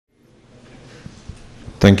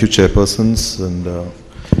Thank you, chairpersons, and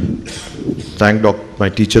thank my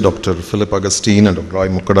teacher, Dr. Philip Augustine, and Dr. Roy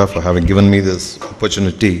Mukada for having given me this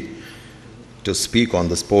opportunity to speak on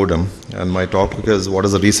this podium. And my topic is what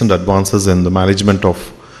is the recent advances in the management of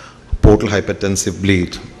portal hypertensive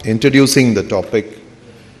bleed. Introducing the topic,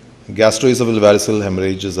 gastroesophageal varicose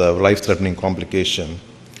hemorrhage is a life-threatening complication.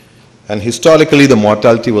 And historically, the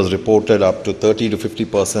mortality was reported up to 30 to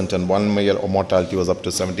 50%, and 1 year mortality was up to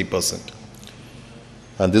 70%.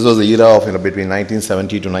 And this was the era of between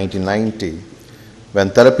 1970 to 1990,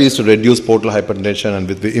 when therapies to reduce portal hypertension and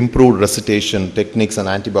with the improved resuscitation techniques and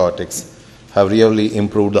antibiotics have really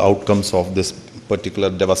improved the outcomes of this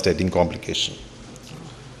particular devastating complication.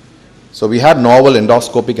 So we had novel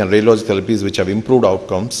endoscopic and radiologic therapies which have improved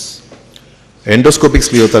outcomes. Endoscopic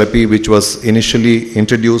sclerotherapy, which was initially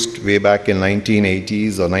introduced way back in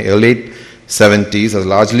 1980s or late 70s, has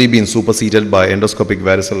largely been superseded by endoscopic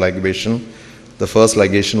varicose ligation. The first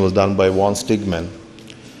ligation was done by von Stigman.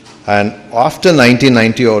 And after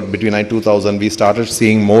 1990 or between 2000, we started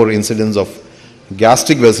seeing more incidents of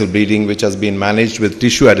gastric vessel bleeding, which has been managed with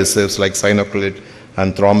tissue adhesives like cyanocrylate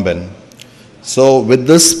and thrombin. So with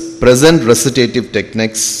this present resuscitative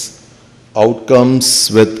techniques, outcomes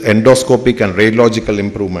with endoscopic and radiological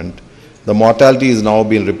improvement, the mortality is now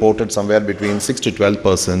being reported somewhere between 6 to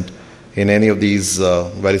 12% in any of these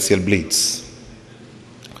variceal bleeds.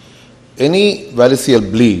 Any variceal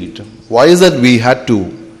bleed, why is it we had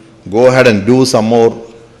to go ahead and do some more,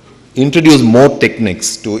 introduce more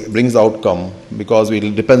techniques to bring the outcome? Because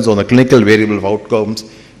it depends on the clinical variable of outcomes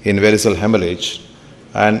in variceal hemorrhage.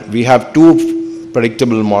 And we have two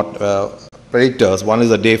predictable predictors. One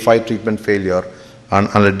is a day 5 treatment failure and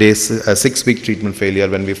a 6-week treatment failure,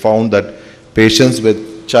 when we found that patients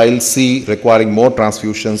with child C requiring more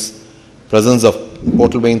transfusions, presence of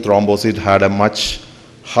portal vein thrombosis had a much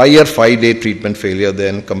higher 5-day treatment failure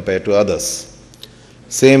than compared to others.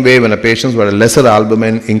 Same way, when a patient who had a lesser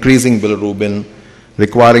albumin, increasing bilirubin,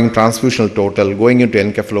 requiring transfusional total, going into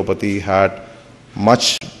encephalopathy, had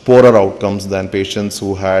much poorer outcomes than patients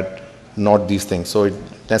who had not these things. So it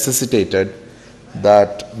necessitated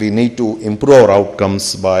that we need to improve our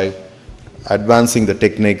outcomes by advancing the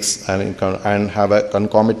techniques and have a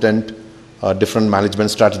concomitant different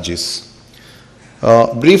management strategies.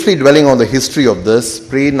 Briefly dwelling on the history of this,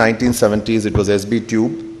 pre-1970s it was SB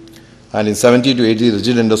tube, and in 70 to 80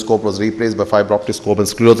 rigid endoscope was replaced by fiber optic scope and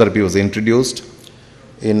sclerotherapy was introduced.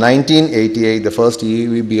 In 1988, the first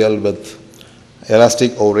EVBL with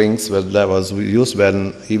elastic O-rings was used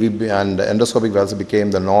when EVB and endoscopic valves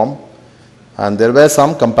became the norm. And there were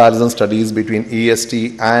some comparison studies between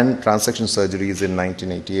EST and transection surgeries in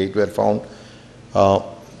 1988 where found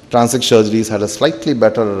transection surgeries had a slightly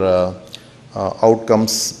better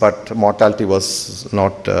outcomes, but mortality was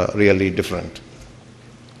not really different.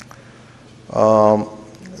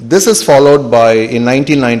 This is followed by in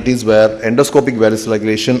 1990s where endoscopic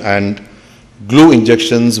varicolation and glue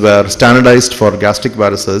injections were standardized for gastric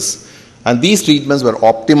varices, and these treatments were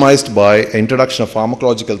optimized by introduction of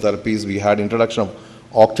pharmacological therapies. We had introduction of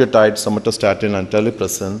octreotide, somatostatin, and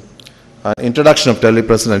terlipressin. Introduction of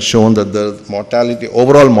terlipressin has shown that the mortality,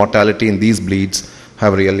 overall mortality in these bleeds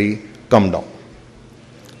have really come down.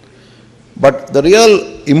 But the real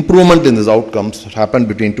improvement in these outcomes happened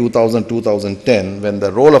between 2000 and 2010 when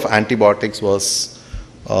the role of antibiotics was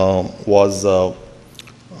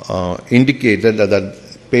indicated that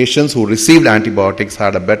patients who received antibiotics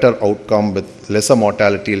had a better outcome with lesser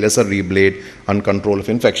mortality, lesser rebleed, and control of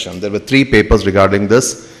infection. There were 3 papers regarding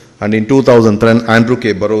this, and in 2010 Andrew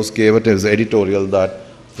K. Burroughs gave it his editorial that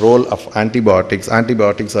role of antibiotics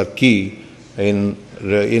are key in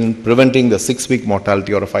preventing the 6-week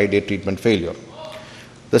mortality or a 5-day treatment failure.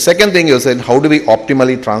 The second thing you said, how do we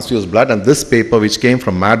optimally transfuse blood? And this paper, which came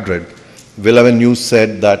from Madrid, Will News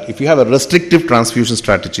said that if you have a restrictive transfusion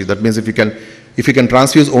strategy, that means if you can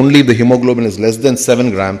transfuse only if the hemoglobin is less than 7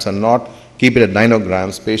 grams and not keep it at 9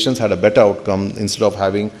 grams, patients had a better outcome instead of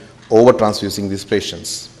having over transfusing these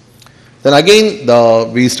patients. Then again,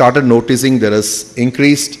 we started noticing there is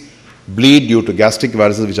increased bleed due to gastric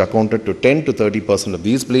varices, which accounted to 10 to 30% of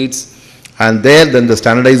these bleeds. And then the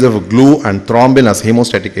standardization of glue and thrombin as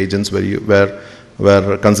hemostatic agents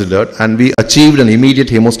were considered, and we achieved an immediate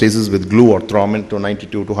hemostasis with glue or thrombin to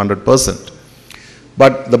 92 to 100%.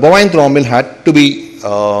 But the bovine thrombin had to be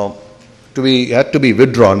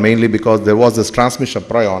withdrawn, mainly because there was this transmission of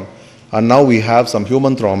prion, and now we have some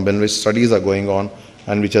human thrombin, which studies are going on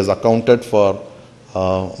and which has accounted for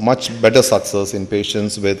much better success in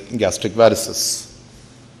patients with gastric varices.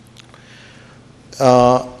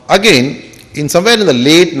 Again, in somewhere in the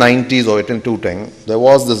late 90s or 2010, there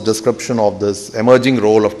was this description of this emerging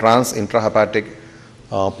role of trans-intrahepatic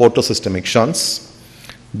portosystemic shunts.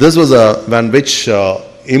 This was one which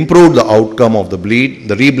improved the outcome of the bleed.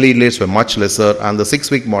 The rebleed rates were much lesser, and the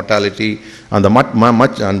 6-week mortality and the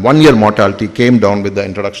 1-year mortality came down with the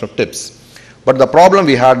introduction of TIPS. But the problem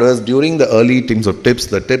we had was during the early teams of TIPS,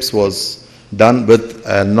 the TIPS was done with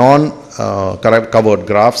non-covered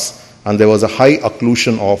grafts, and there was a high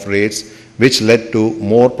occlusion of rates, which led to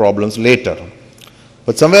more problems later.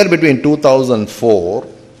 But somewhere between 2004,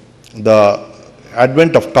 the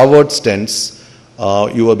advent of covered stents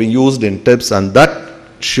were being used in TIPS, and that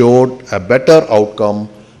showed a better outcome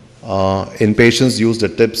in patients used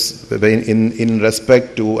at TIPS in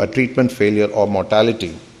respect to a treatment failure or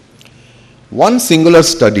mortality. One singular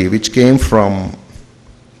study which came from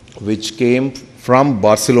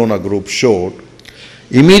Barcelona group showed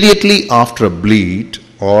immediately after a bleed,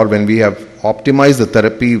 or when we have optimized the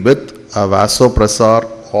therapy with a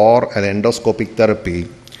vasopressor or an endoscopic therapy,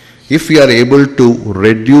 if we are able to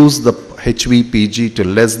reduce the HVPG to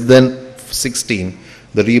less than 16,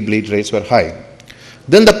 the rebleed rates were high.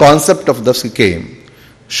 Then the concept of this came,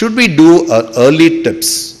 should we do early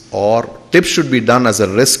TIPS, or TIPS should be done as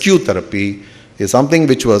a rescue therapy, is something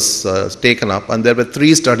which was taken up, and there were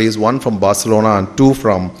 3 studies, one from Barcelona and 2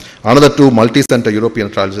 from another 2 multi-center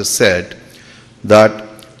European trials said that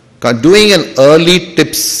doing an early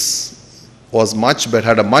TIPS was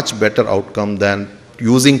had a much better outcome than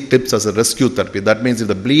using TIPS as a rescue therapy. That means if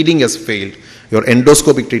the bleeding has failed, your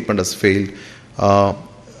endoscopic treatment has failed,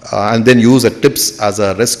 and then use a TIPS as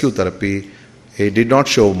a rescue therapy, it did not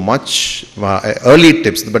show much early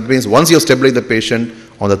TIPS. But it means once you stabilize the patient,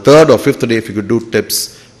 on the 3rd or 5th day, if you could do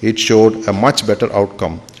TIPS, it showed a much better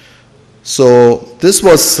outcome. So this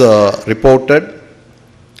was reported.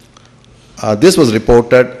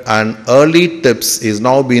 And early TIPS is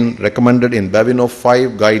now being recommended in Baveno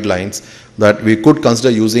 5 guidelines that we could consider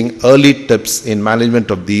using early TIPS in management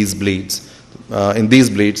of these bleeds, in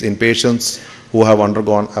patients who have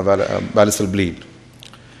undergone a varicose bleed.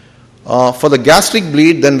 For the gastric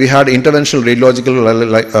bleed, then we had interventional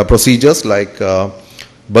radiological procedures like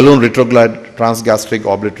balloon retrograde transgastric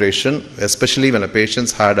obliteration, especially when a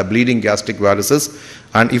patient had a bleeding gastric varices,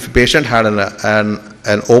 and if a patient had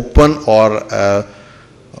an open or a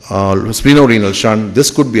splenorenal shunt, this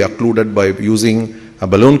could be occluded by using a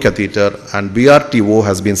balloon catheter, and BRTO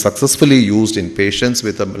has been successfully used in patients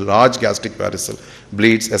with a large gastric variceal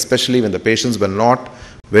bleeds, especially when the patients were not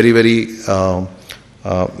we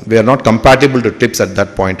are not compatible to TIPS at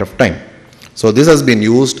that point of time. So this has been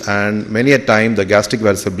used, and many a time the gastric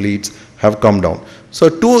variceal bleeds have come down. So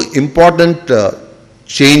 2 important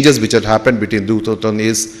changes which had happened between 2000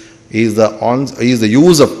 is the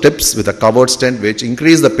use of TIPS with a covered stent, which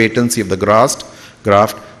increased the patency of the graft,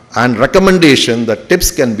 and recommendation that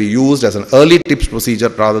TIPS can be used as an early TIPS procedure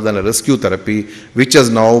rather than a rescue therapy, which has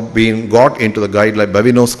now been got into the guideline,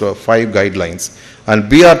 Baveno's 5 guidelines.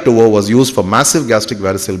 And BR2O was used for massive gastric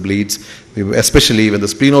variceal bleeds, especially when the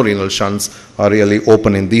splenorenal shunts are really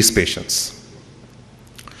open in these patients.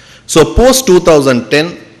 So post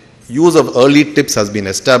 2010, use of early TIPS has been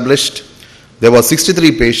established. There were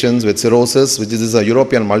 63 patients with cirrhosis, which is a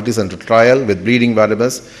European multi-center trial with bleeding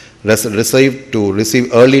varices, received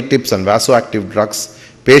early TIPS and vasoactive drugs.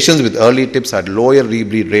 Patients with early TIPS had lower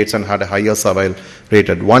rebleed rates and had a higher survival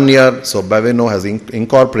rate at 1 year. So Baveno has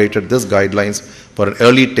incorporated these guidelines for an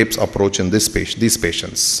early TIPS approach in these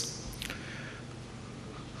patients.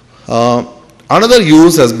 Another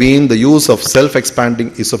use has been the use of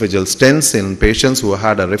self-expanding esophageal stents in patients who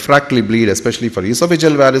had a refractory bleed, especially for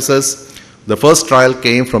esophageal varices. The first trial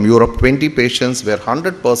came from Europe, 20 patients where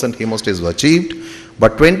 100% hemostasis was achieved,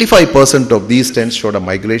 but 25% of these stents showed a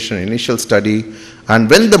migration in initial study, and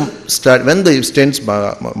when the stents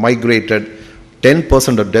migrated,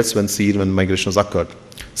 10% of deaths were seen when migrations occurred.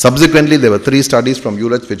 Subsequently, there were 3 studies from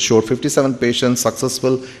Europe which showed 57 patients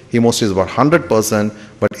successful hemostasis were 100%,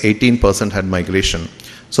 but 18% had migration.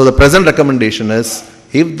 So the present recommendation is,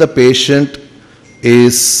 if the patient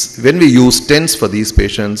when we use stents for these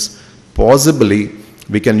patients, possibly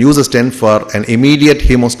we can use a stent for an immediate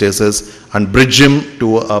hemostasis and bridge him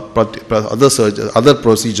to other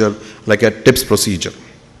procedure like a TIPS procedure.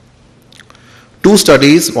 2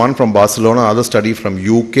 studies, one from Barcelona, other study from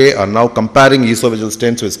UK, are now comparing esophageal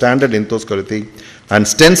stents with standard endoscopy, and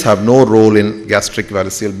stents have no role in gastric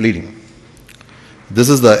variceal bleeding. This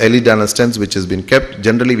is the Elidana stents which has been kept.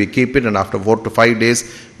 Generally we keep it, and after 4 to 5 days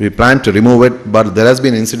we plan to remove it, but there has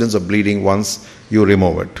been incidence of bleeding once you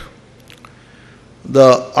remove it.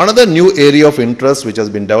 Another new area of interest which has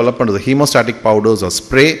been developed under the hemostatic powders or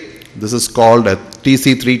spray. This is called a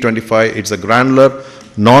TC325. It's a granular,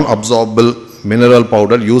 non-absorbable mineral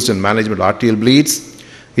powder used in management of arterial bleeds.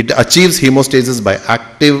 It achieves hemostasis by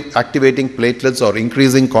activating platelets or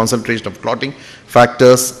increasing concentration of clotting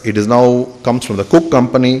factors. It is now comes from the Cook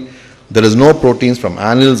company. There is no proteins from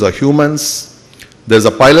animals or humans. There is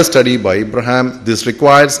a pilot study by Ibrahim. This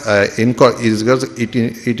requires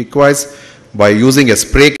it requires by using a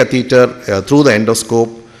spray catheter through the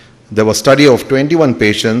endoscope. There was a study of 21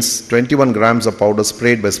 patients, 21 grams of powder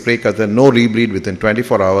sprayed by spray catheter, no rebleed within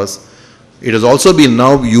 24 hours. It has also been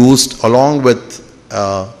now used along with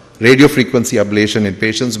radiofrequency ablation in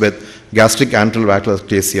patients with gastric antral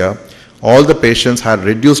vascular. All the patients had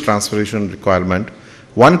reduced transpiration requirement.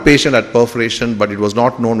 One patient had perforation, but it was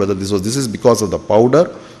not known whether this is because of the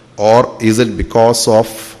powder or is it because of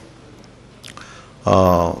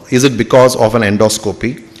an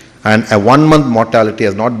endoscopy. And a 1-month mortality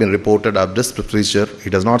has not been reported of this procedure.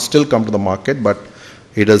 It has not still come to the market, but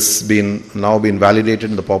it has now been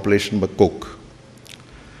validated in the population by Cook.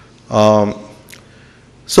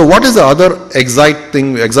 So what is the other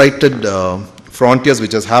excited frontiers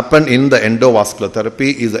which has happened in the endovascular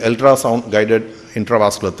therapy is the ultrasound guided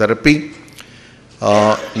intravascular therapy.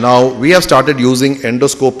 Now we have started using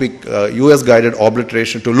endoscopic US guided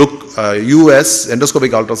obliteration to look US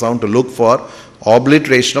endoscopic ultrasound to look for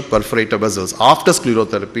obliteration of perforator vessels. After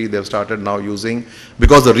sclerotherapy, they have started now using,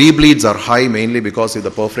 because the rebleeds are high mainly because if the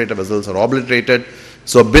perforator vessels are obliterated.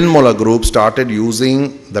 So Bin-Mola group started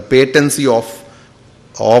using the patency of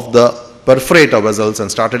the perforator vessels and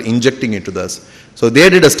started injecting into this. So they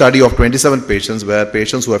did a study of 27 patients where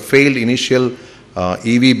patients who have failed initial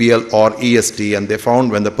EVBL or EST, and they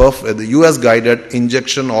found when the US guided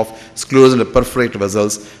injection of sclerosing the perforator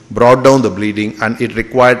vessels brought down the bleeding, and it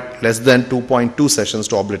required less than 2.2 sessions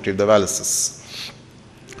to obliterate the varices.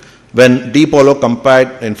 When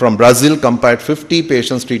DiPolo from Brazil compared 50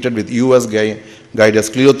 patients treated with US guided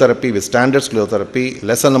sclerotherapy with standard sclerotherapy,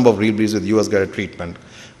 lesser number of rebleeds with US guided treatment.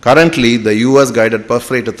 Currently, the US guided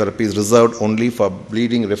perforator therapy is reserved only for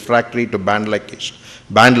bleeding refractory to band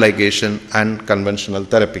ligation and conventional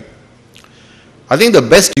therapy. I think the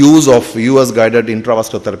best use of US guided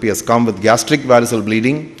intravascular therapy has come with gastric variceal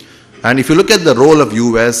bleeding. And if you look at the role of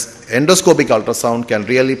US, endoscopic ultrasound can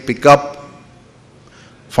really pick up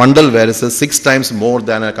fundal varices 6 times more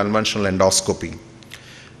than a conventional endoscopy.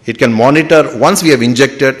 It can monitor, once we have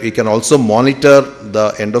injected, it can also monitor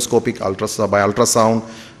the endoscopic by ultrasound,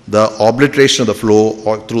 the obliteration of the flow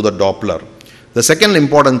or through the Doppler. The second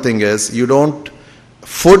important thing is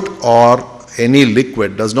food or any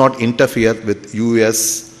liquid does not interfere with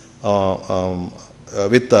US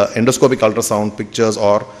with the endoscopic ultrasound pictures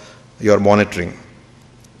or your monitoring.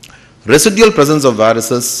 Residual presence of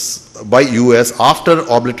varices by US after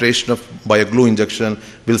obliteration by a glue injection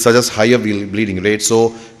will suggest higher bleeding rate.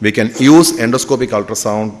 So we can use endoscopic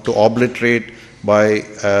ultrasound to obliterate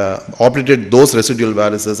those residual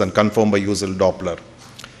varices and confirm by using Doppler.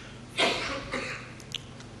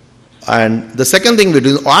 And the second thing we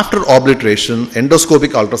do, after obliteration,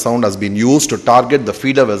 endoscopic ultrasound has been used to target the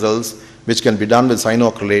feeder vessels, which can be done with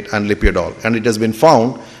cyanoacrylate and lipiodol. And it has been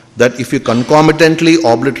found that if you concomitantly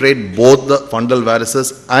obliterate both the fundal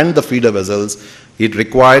varices and the feeder vessels, it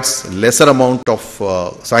requires lesser amount of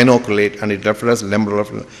cyanoacrylate, and it refers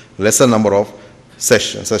lesser number of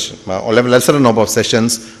sessions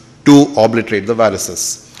to obliterate the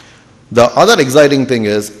varices. The other exciting thing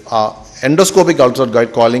is endoscopic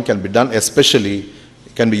ultrasound coiling can be done,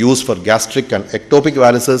 can be used for gastric and ectopic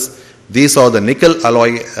varices. These are the nickel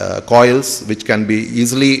alloy coils which can be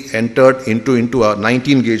easily entered into a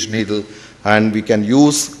 19 gauge needle, and we can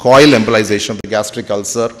use coil embolization of the gastric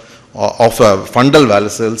ulcer of fundal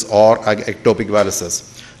varices or ectopic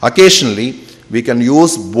varices. Occasionally, we can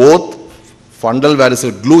use both fundal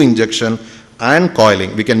variceal glue injection and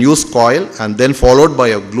coiling. We can use coil and then followed by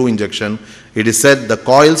a glue injection. It is said the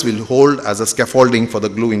coils will hold as a scaffolding for the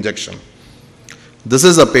glue injection. This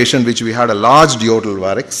is a patient which we had a large duodenal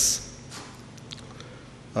varix.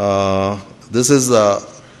 This is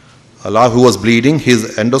who was bleeding.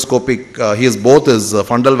 His endoscopic, both his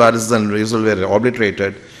fundal varices and vessels were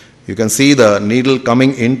obliterated. You can see the needle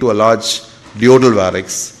coming into a large duodenal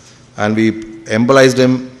varix, and we embolized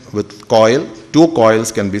him with coil. 2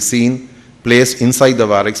 coils can be seen placed inside the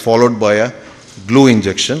varix, followed by a glue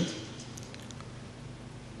injection.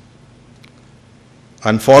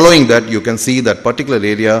 And following that, you can see that particular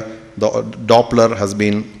area, the Doppler has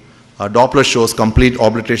been, Doppler shows complete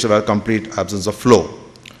obliteration or complete absence of flow.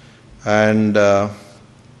 And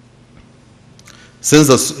since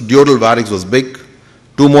the duodenal varix was big,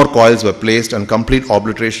 2 more coils were placed and complete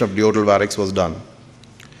obliteration of duodenal varix was done.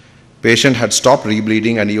 Patient had stopped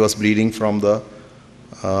rebleeding and he was bleeding from the,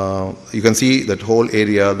 you can see that whole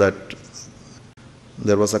area that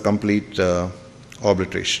there was a complete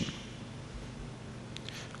obliteration.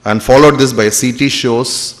 And followed this by a CT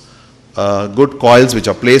shows good coils which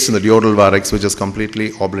are placed in the duodenal varix, which is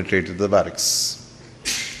completely obliterated the varix.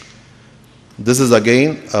 This is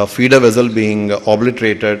again a feeder vessel being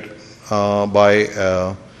obliterated by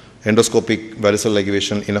endoscopic varicose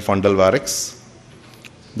ligation in a fundal varix.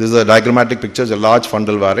 This is a diagrammatic picture, a large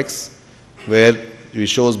fundal varix, where it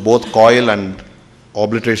shows both coil and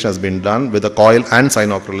obliteration has been done with the coil and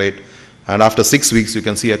cyanoacrylate, and after 6 weeks you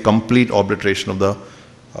can see a complete obliteration of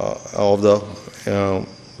the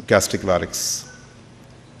gastric varix.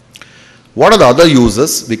 What are the other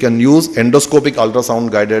uses? We can use endoscopic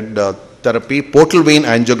ultrasound guided therapy, portal vein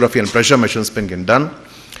angiography and pressure measurements can be done.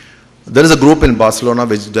 There is a group in Barcelona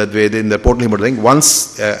which that way in their portal hemodynamic,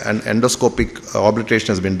 once an endoscopic obliteration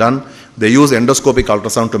has been done, they use endoscopic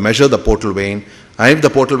ultrasound to measure the portal vein, and if the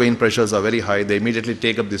portal vein pressures are very high, they immediately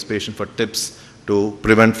take up this patient for tips to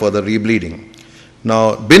prevent further rebleeding.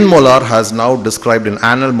 Now, Bin Molar has now described in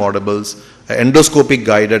animal models endoscopic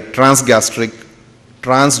guided transgastric,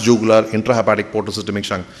 transjugular intrahepatic portosystemic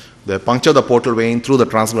shunt. They puncture the portal vein through the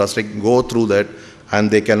transgastric, go through that, and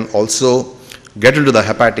they can also get into the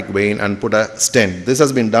hepatic vein and put a stent. This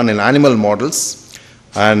has been done in animal models,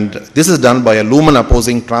 and this is done by a lumen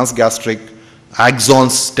opposing transgastric axon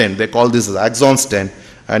stent. They call this as axon stent,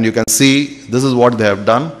 and you can see this is what they have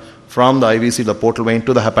done from the IVC, the portal vein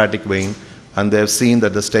to the hepatic vein, and they have seen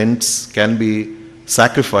that the stents can be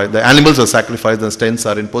sacrificed, the animals are sacrificed and stents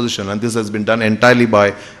are in position, and this has been done entirely by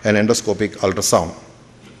an endoscopic ultrasound.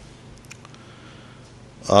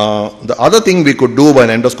 The other thing we could do by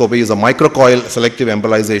an endoscopy is a microcoil selective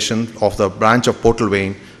embolization of the branch of portal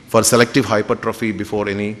vein for selective hypertrophy before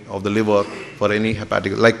any of the liver for any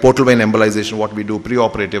hepatic, like portal vein embolization, what we do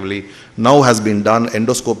preoperatively, now has been done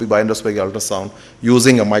endoscopy by endoscopic ultrasound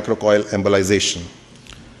using a microcoil embolization.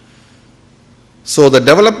 So the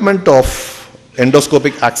development of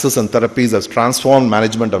endoscopic access and therapies has transformed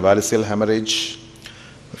management of variceal hemorrhage.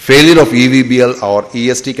 Failure of EVBL or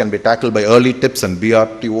EST can be tackled by early tips and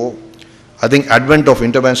BRTO. I think advent of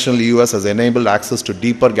interventional EUS has enabled access to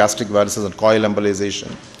deeper gastric varices and coil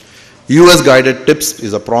embolization. EUS guided tips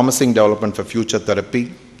is a promising development for future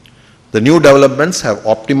therapy. The new developments have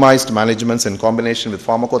optimized managements in combination with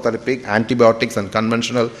pharmacotherapy, antibiotics and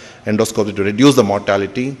conventional endoscopy to reduce the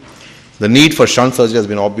mortality. The need for shunt surgery has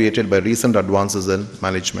been obviated by recent advances in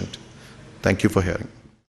management. Thank you for hearing.